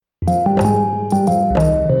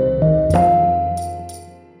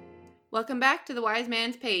Welcome back to The Wise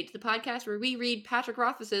Man's Page, the podcast where we read Patrick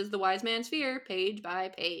Rothfuss's The Wise Man's Fear page by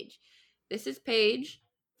page. This is page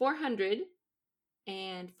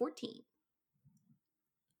 414.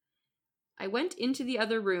 I went into the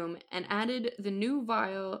other room and added the new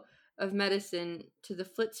vial of medicine to the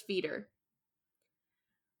Flitz feeder.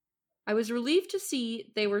 I was relieved to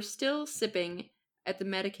see they were still sipping at the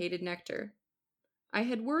medicated nectar. I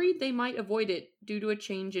had worried they might avoid it due to a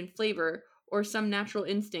change in flavor or some natural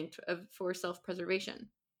instinct for self-preservation.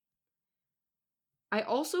 I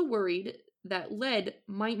also worried that lead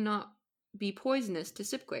might not be poisonous to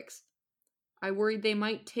Sipquicks. I worried they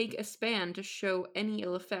might take a span to show any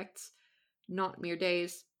ill effects, not mere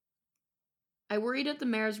days. I worried at the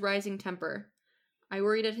mayor's rising temper. I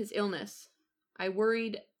worried at his illness. I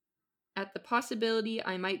worried at the possibility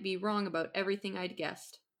I might be wrong about everything I'd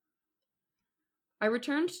guessed. I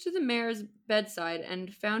returned to the mayor's bedside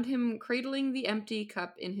and found him cradling the empty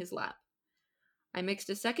cup in his lap. I mixed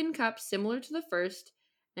a second cup similar to the first,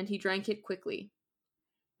 and he drank it quickly.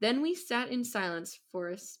 Then we sat in silence for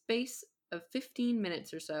a space of 15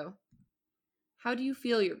 minutes or so. "How do you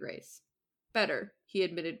feel, Your Grace?" "Better," he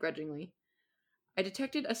admitted grudgingly. I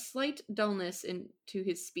detected a slight dullness into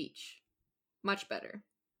his speech. "Much better."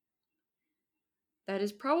 "That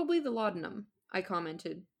is probably the laudanum," I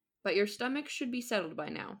commented, "but your stomach should be settled by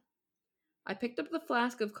now." I picked up the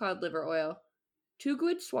flask of cod liver oil. "2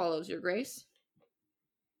 good swallows, Your Grace."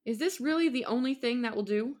 "Is this really the only thing that will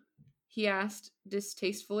do?" he asked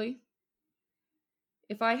distastefully.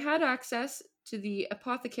 "If I had access to the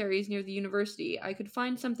apothecaries near the university, I could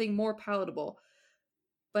find something more palatable,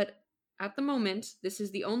 but at the moment, this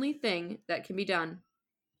is the only thing that can be done."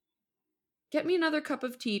 "Get me another cup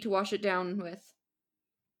of tea to wash it down with."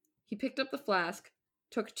 He picked up the flask,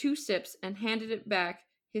 took 2 sips, and handed it back,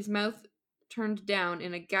 his mouth turned down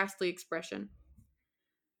in a ghastly expression.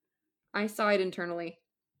 I sighed internally.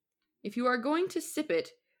 "If you are going to sip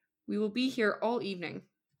it, we will be here all evening."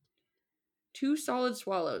 2 solid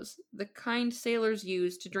swallows, the kind sailors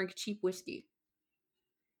use to drink cheap whiskey.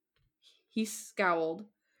 He scowled.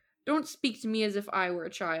 "Don't speak to me as if I were a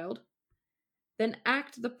child." "Then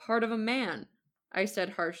act the part of a man," I said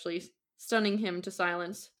harshly, stunning him to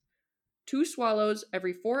silence. 2 swallows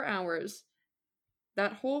every 4 hours.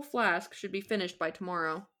 That whole flask should be finished by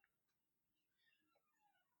tomorrow."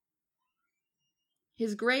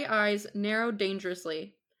 His gray eyes narrowed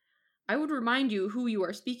dangerously. "I would remind you who you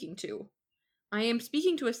are speaking to." "I am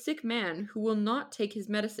speaking to a sick man who will not take his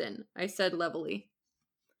medicine," I said levelly.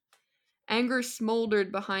 Anger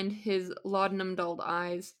smoldered behind his laudanum-dulled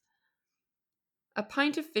eyes. "A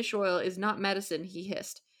pint of fish oil is not medicine," he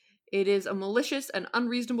hissed. "It is a malicious and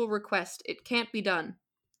unreasonable request. It can't be done."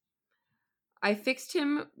 I fixed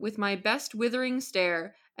him with my best withering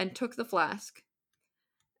stare and took the flask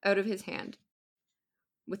out of his hand.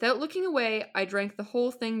 Without looking away, I drank the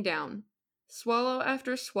whole thing down. Swallow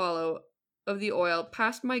after swallow of the oil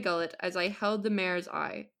passed my gullet as I held the mayor's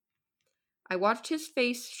eye. I watched his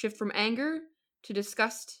face shift from anger to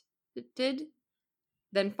disgusted,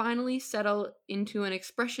 then finally settle into an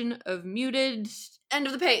expression of muted... End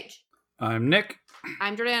of the page. I'm Nick.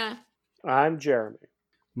 I'm Jordana. I'm Jeremy.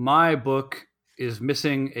 My book is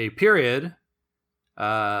missing a period.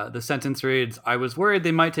 The sentence reads, "I was worried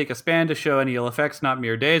they might take a span to show any ill effects, not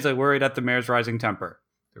mere days. I worried at the mayor's rising temper."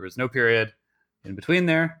 There was no period in between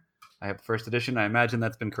there. I have the first edition. I imagine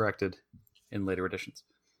that's been corrected in later editions.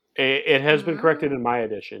 It has been corrected in my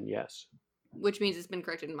edition, yes. Which means it's been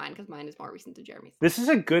corrected in mine, because mine is more recent than Jeremy's. This is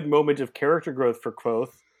a good moment of character growth for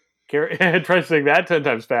Quoth. Try saying that 10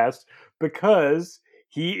 times fast, because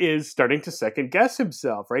he is starting to second guess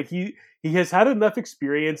himself, right? He has had enough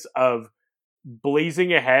experience of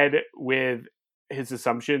blazing ahead with his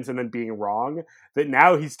assumptions and then being wrong, that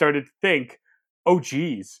now he's started to think, oh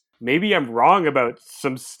geez, maybe I'm wrong about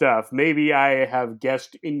some stuff. Maybe I have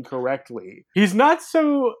guessed incorrectly. He's not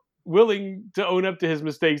so willing to own up to his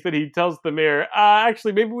mistakes that he tells the mayor,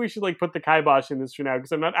 actually, maybe we should put the kibosh in this for now,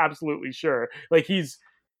 because I'm not absolutely sure.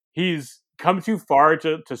 He's come too far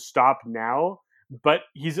to stop now, but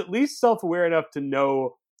he's at least self-aware enough to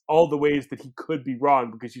know all the ways that he could be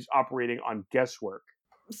wrong because he's operating on guesswork.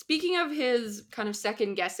 Speaking of his kind of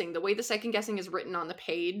second guessing, the way the second guessing is written on the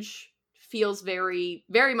page feels very,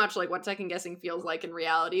 very much like what second guessing feels like in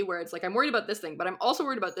reality, where it's I'm worried about this thing, but I'm also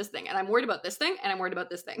worried about this thing, and I'm worried about this thing, and I'm worried about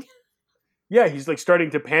this thing. Yeah, he's starting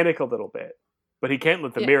to panic a little bit, but he can't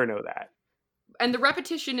let the mayor know that. And the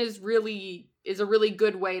repetition is a really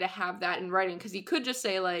good way to have that in writing, because he could just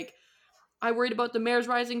say I worried about the mayor's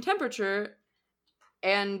rising temperature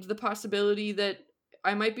and the possibility that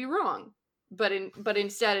I might be wrong. But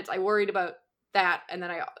instead it's I worried about that, and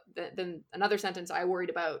then another sentence I worried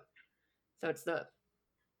about. So it's the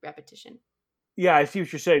repetition. Yeah, I see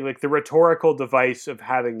what you're saying. Like the rhetorical device of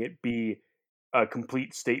having it be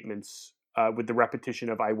complete statements with the repetition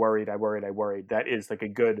of "I worried, I worried, I worried." That is like a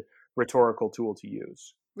good rhetorical tool to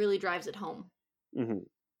use. Really drives it home. Mm-hmm.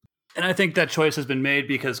 And I think that choice has been made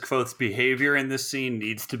because Kvothe's behavior in this scene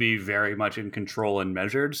needs to be very much in control and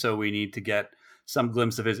measured. So we need to get some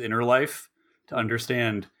glimpse of his inner life to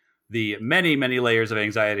understand the many, many layers of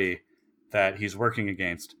anxiety that he's working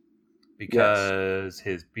against, because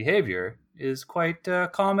his behavior is quite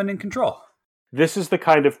calm and in control. This is the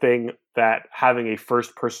kind of thing that having a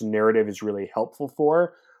first-person narrative is really helpful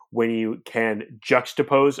for, when you can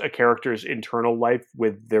juxtapose a character's internal life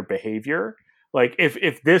with their behavior. Like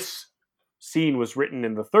if this scene was written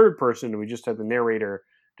in the third person and we just had the narrator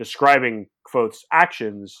describing Kvothe's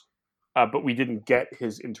actions, but we didn't get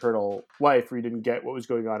his internal life, we didn't get what was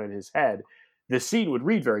going on in his head, this scene would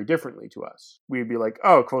read very differently to us. We'd be like,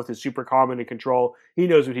 oh, Kvothe is super calm and in control. He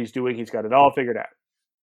knows what he's doing. He's got it all figured out.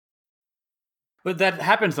 But that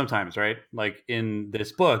happens sometimes, right? Like in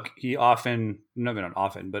this book, he often, no, not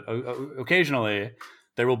often, but occasionally,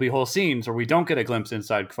 there will be whole scenes where we don't get a glimpse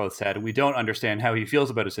inside Kvothe's head, and we don't understand how he feels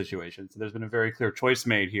about a situation. So there's been a very clear choice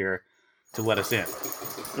made here to let us in,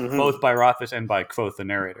 both by Rothfuss and by Kvothe, the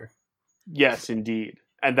narrator. Yes, indeed.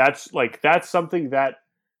 And that's something that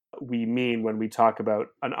we mean when we talk about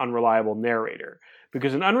an unreliable narrator.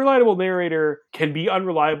 Because an unreliable narrator can be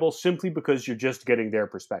unreliable simply because you're just getting their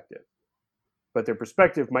perspective. But their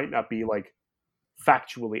perspective might not be like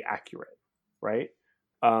factually accurate, right?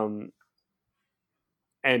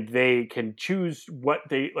 And they can choose what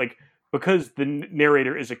they like, because the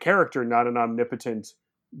narrator is a character, not an omnipotent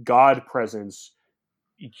God presence.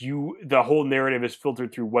 The whole narrative is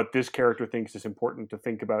filtered through what this character thinks is important to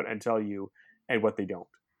think about and tell you, and what they don't.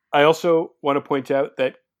 I also want to point out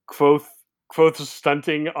that Kvothe's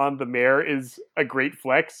stunting on the mare is a great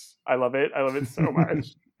flex. I love it. I love it so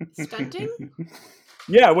much. Stunting?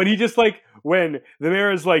 Yeah, when the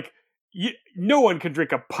mare is like, no one can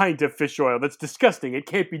drink a pint of fish oil. That's disgusting. It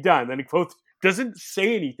can't be done. Then Kvothe doesn't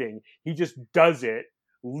say anything. He just does it,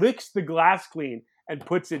 licks the glass clean, and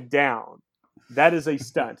puts it down. That is a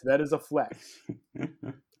stunt. That is a flex.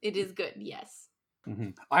 It is good, yes. Mm-hmm.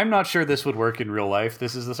 I'm not sure this would work in real life.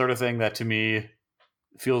 This is the sort of thing that, to me,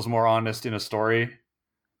 feels more honest in a story.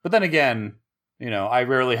 But then again, I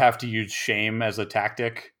rarely have to use shame as a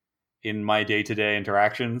tactic in my day-to-day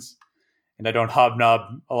interactions. And I don't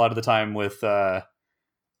hobnob a lot of the time with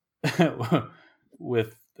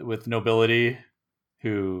with nobility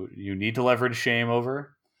who you need to leverage shame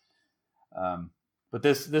over. But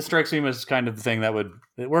this strikes me as kind of the thing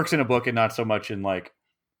it works in a book and not so much in like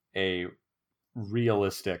a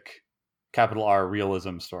realistic, capital R,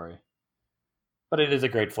 realism story. But it is a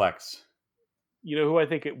great flex. You know who I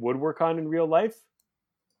think it would work on in real life?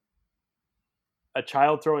 A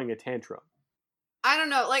child throwing a tantrum. I don't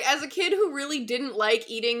know, like as a kid who really didn't like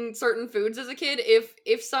eating certain foods as a kid, if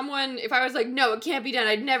I was like, no, it can't be done,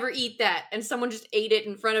 I'd never eat that, and someone just ate it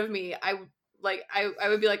in front of me, I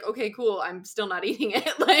would be like, okay, cool, I'm still not eating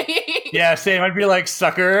it. Like, yeah, same. I'd be like,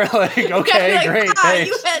 sucker. Like, okay, like, great, thanks.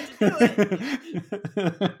 You had to do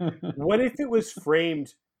it. What if it was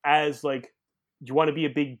framed as like, do you want to be a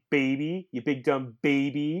big baby? You big dumb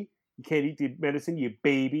baby. You can't eat the medicine, you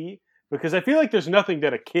baby. Because I feel like there's nothing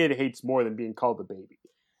that a kid hates more than being called a baby.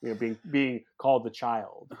 Being called the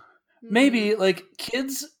child. Maybe like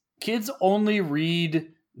kids only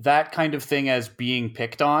read that kind of thing as being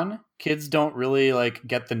picked on. Kids don't really like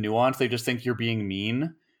get the nuance. They just think you're being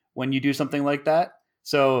mean when you do something like that.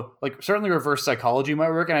 So like certainly reverse psychology might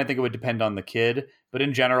work, and I think it would depend on the kid. But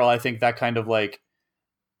in general, I think that kind of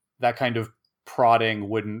prodding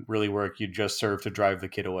wouldn't really work. You'd just serve to drive the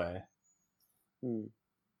kid away.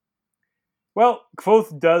 Well,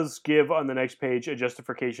 Kvothe does give on the next page a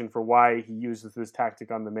justification for why he uses this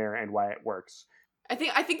tactic on the mare and why it works. I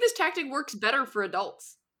think this tactic works better for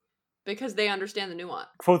adults because they understand the nuance.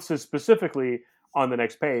 Kvothe says specifically on the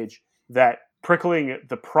next page that prickling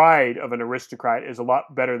the pride of an aristocrat is a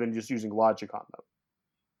lot better than just using logic on them.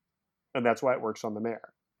 And that's why it works on the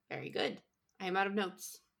mare. Very good. I am out of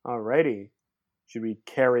notes. Alrighty. Should we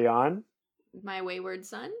carry on? My wayward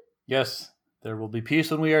son? Yes. There will be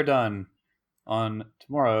peace when we are done. On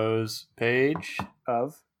tomorrow's page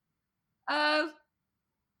of the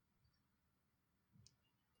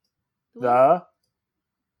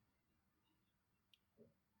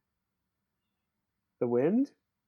wind.